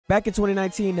Back in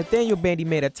 2019, Nathaniel Bandy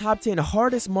made a top 10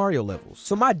 hardest Mario levels.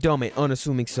 So my dumb and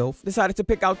unassuming self decided to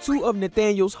pick out 2 of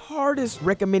Nathaniel's hardest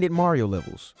recommended Mario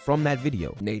levels from that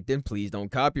video. Nathan, please don't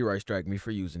copyright strike me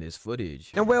for using this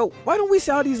footage. And well, why don't we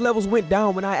see how these levels went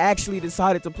down when I actually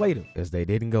decided to play them? Because they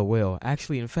didn't go well.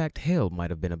 Actually, in fact, hell might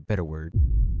have been a better word.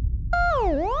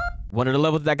 One of the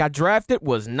levels that got drafted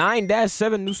was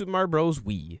 9-7 New Super Mario Bros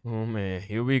Wii. Oh man,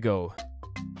 here we go.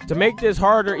 To make this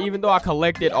harder, even though I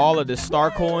collected all of the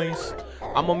star coins,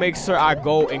 I'm gonna make sure I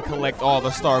go and collect all the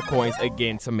star coins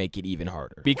again to make it even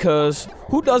harder. Because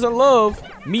who doesn't love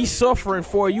me suffering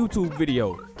for a YouTube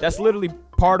video? That's literally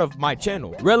part of my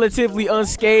channel. Relatively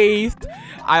unscathed.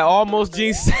 I almost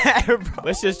jinxed that, bro.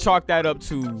 Let's just chalk that up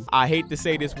to, I hate to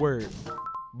say this word,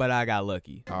 but I got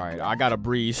lucky. All right, I gotta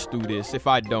breeze through this. If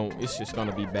I don't, it's just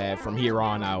gonna be bad from here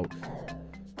on out.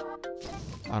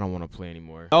 I don't want to play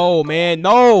anymore. Oh man,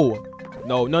 no.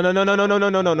 No.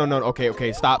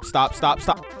 Okay, stop.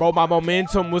 Bro, my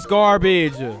momentum was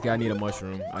garbage. I need a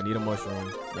mushroom.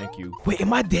 Thank you. Wait,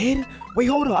 am I dead? Wait,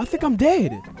 hold on. I think I'm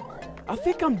dead.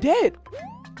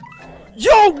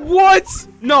 Yo, what?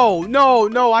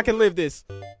 No, I can live this.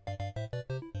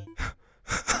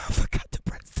 I forgot to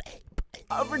press save button.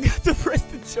 I forgot to press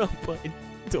the jump button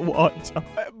to wall jump.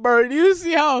 Bro, do you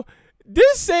see how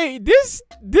this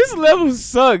level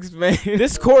sucks, man?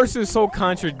 This course is so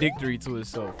contradictory to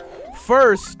itself.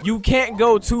 First, you can't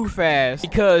go too fast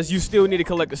because you still need to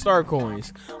collect the star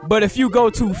coins. But if you go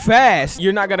too fast,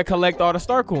 you're not gonna collect all the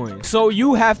star coins. So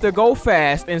you have to go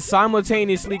fast and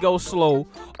simultaneously go slow,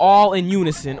 all in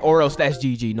unison, or else that's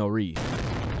GG, no read.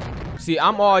 See,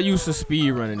 I'm all used to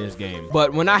speed running this game,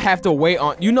 but when I have to wait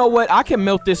on, you know what? I can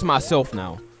melt this myself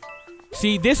now.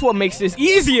 See, this what makes this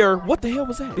easier. What the hell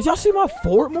was that? Did y'all see my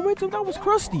forward momentum? That was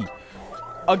crusty.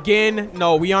 Again,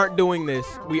 no, we aren't doing this.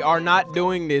 We are not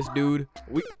doing this, dude.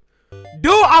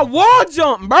 I wall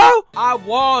jump, bro. I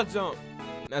wall jump.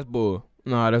 That's bull.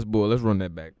 Nah, that's bull. Let's run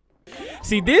that back.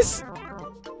 See, this.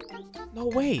 No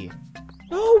way.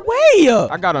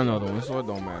 I got another one, so it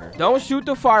don't matter. Don't shoot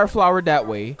the fire flower that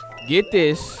way. Get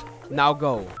this. Now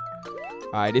go.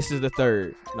 All right, this is the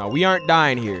third. No, we aren't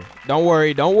dying here. Don't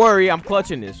worry. I'm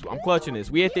clutching this.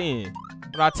 We at the end.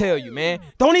 But I tell you, man,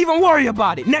 don't even worry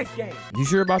about it. Next game. You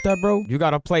sure about that, bro? You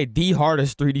gotta play the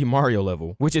hardest 3D Mario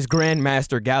level, which is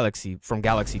Grandmaster Galaxy from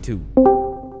Galaxy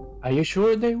 2. Are you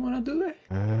sure they want to do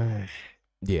that?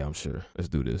 Yeah, I'm sure. Let's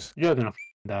do this. You're gonna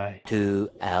die. 2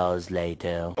 hours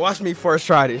later. Watch me first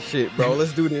try this shit, bro.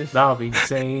 Let's do this. That'll be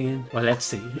insane. Well, let's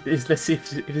see. Let's see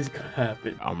if it's gonna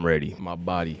happen. I'm ready. My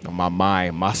body, my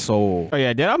mind, my soul. Oh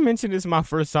yeah, did I mention this is my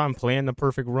first time playing the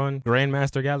perfect run,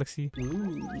 Grandmaster Galaxy?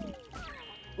 Ooh.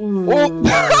 Oh.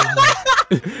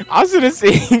 I should have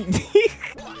seen.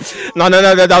 No,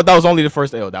 that was only the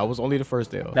first L. That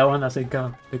one doesn't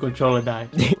count. The controller died.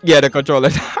 Yeah, the controller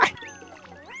died.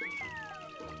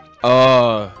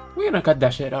 We're gonna cut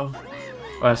that shit out.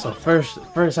 Alright, so first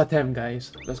attempt,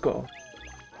 guys. Let's go.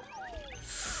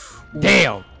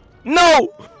 Damn. No.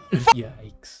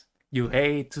 Yikes. You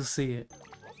hate to see it.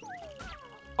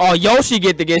 Oh, Yoshi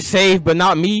get saved, but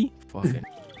not me. Fucking.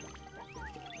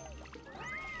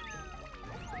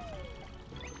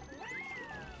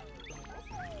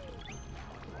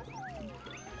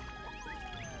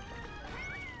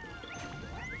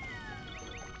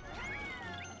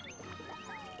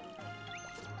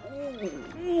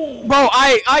 Bro,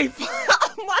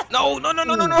 no.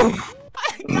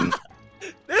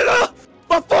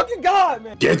 My fucking God,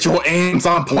 man. Get your aims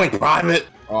on point, Private.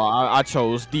 Oh, I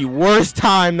chose the worst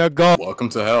time to go. Welcome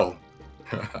to hell.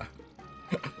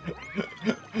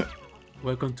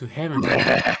 Welcome to heaven.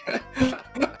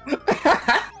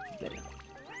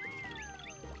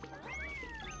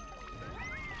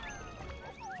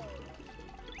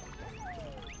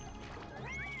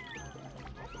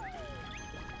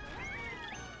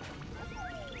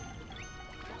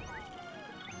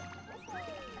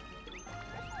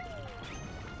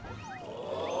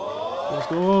 Let's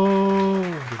go.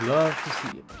 We'd love to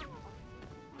see it.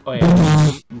 Oh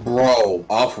yeah. Bro,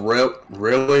 off rip,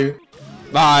 really?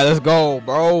 Alright, let's go,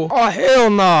 bro. Oh hell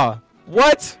nah.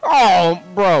 What? Oh,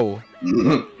 bro.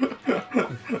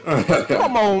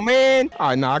 Come on, man.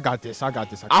 Alright, nah, I got this.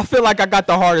 I feel like I got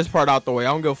the hardest part out the way.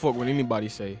 I don't give a fuck what anybody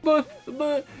say. But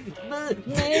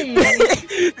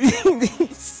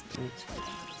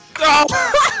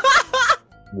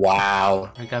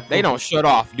Wow. They don't shut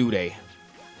off, do they?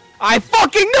 I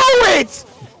fucking know it!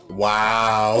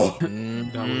 Wow.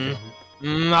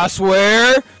 I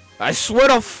swear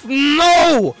to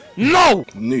no!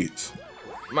 Neat.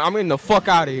 I'm getting the fuck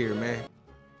out of here, man.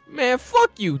 Man, fuck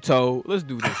you, Toad. Let's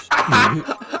do this.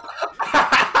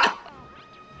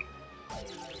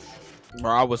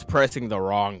 Bro, I was pressing the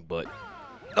wrong button.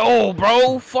 No,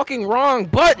 bro, fucking wrong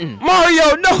button.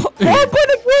 Mario, no, wrong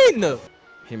button again.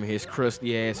 Him and his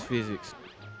crusty ass physics.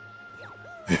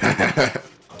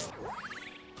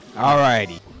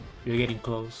 Alrighty. You're getting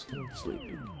close. I'm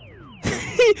sleeping.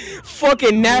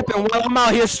 Fucking napping while I'm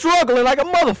out here struggling like a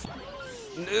motherfucker.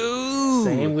 No.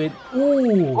 Same with.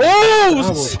 Ooh.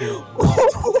 Oh,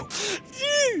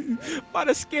 jeez. By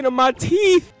the skin of my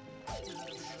teeth.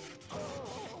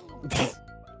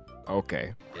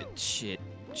 Okay. Shit.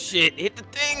 Hit the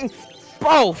thing.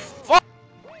 Bro, fuck.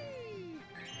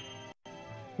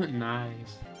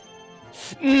 Nice.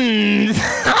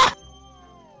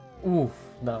 Oof,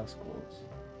 that was close.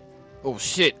 Oh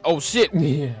shit.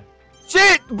 Yeah.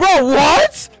 Shit, bro,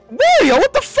 what? Mario,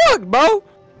 what the fuck, bro?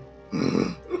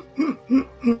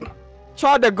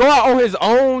 Tried to go out on his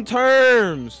own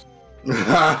terms.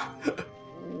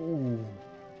 Ooh.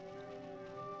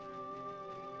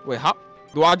 Wait, how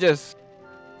do I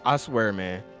swear,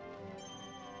 man.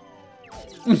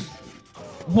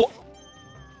 What?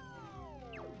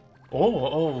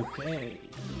 Oh, okay.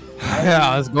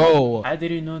 Yeah, let's go. I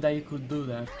didn't know that you could do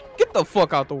that. Get the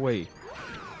fuck out the way.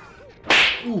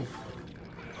 Oof.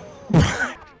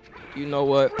 You know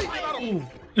what? Oof.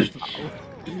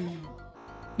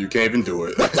 You can't even do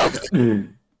it.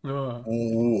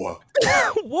 Ooh.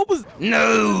 What was?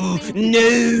 No.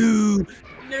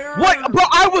 What, bro?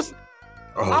 I was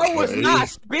not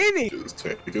spinning. Just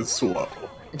take it slow.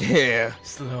 Yeah.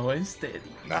 Slow and steady.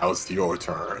 Now it's your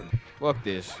turn. Fuck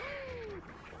this.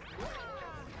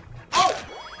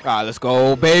 Alright, let's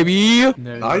go, baby.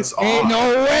 No. Nice. Ain't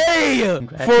no way. For real?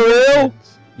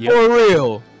 Congratulations. Yep. For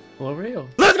real. For real.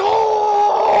 Let's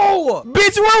go!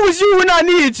 Bitch, where was you when I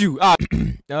needed you?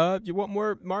 You want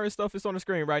more Mario stuff? It's on the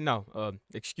screen right now.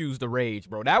 Excuse the rage,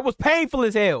 bro. That was painful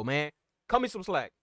as hell, man. Cut me some slack.